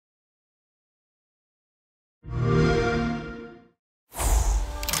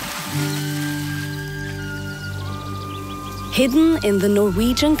Hidden in the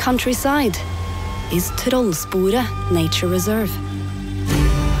Norwegian countryside is Trollsporet Nature Reserve.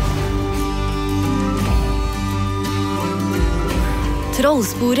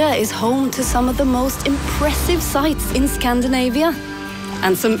 Trollsporet is home to some of the most impressive sights in Scandinavia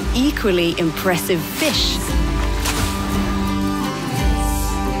and some equally impressive fish.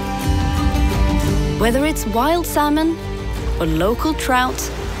 Whether it's wild salmon or local trout,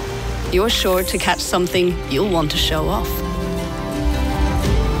 you're sure to catch something you'll want to show off.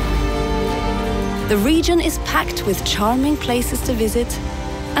 The region is packed with charming places to visit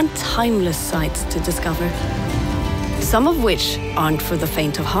and timeless sights to discover. Some of which aren't for the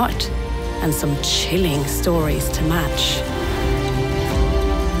faint of heart, and some chilling stories to match.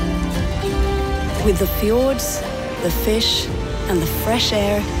 With the fjords, the fish, and the fresh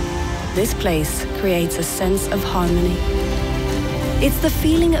air, this place creates a sense of harmony. It's the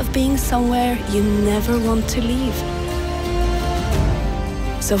feeling of being somewhere you never want to leave.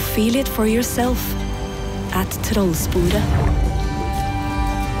 So feel it for yourself at Trollsporet.